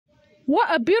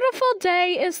What a beautiful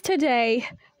day is today.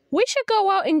 We should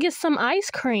go out and get some ice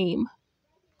cream.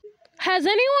 Has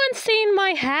anyone seen my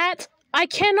hat? I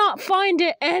cannot find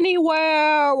it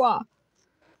anywhere.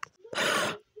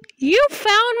 You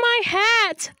found my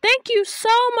hat. Thank you so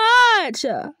much.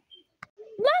 La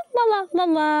la la la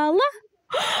la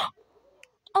la.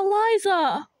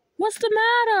 Eliza, what's the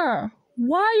matter?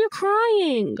 Why are you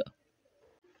crying?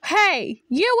 Hey,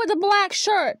 you with the black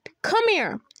shirt, come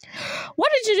here.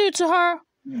 What did you do to her?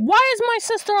 Why is my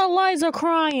sister Eliza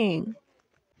crying?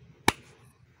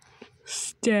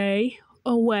 Stay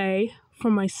away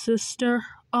from my sister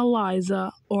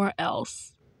Eliza or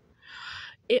else.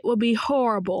 It will be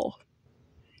horrible.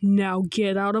 Now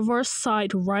get out of our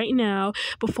sight right now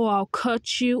before I'll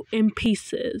cut you in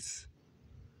pieces.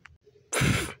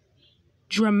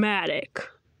 Dramatic.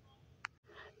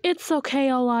 It's okay,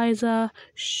 Eliza.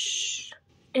 Shh.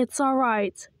 It's all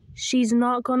right. She's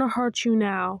not gonna hurt you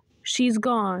now. She's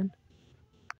gone.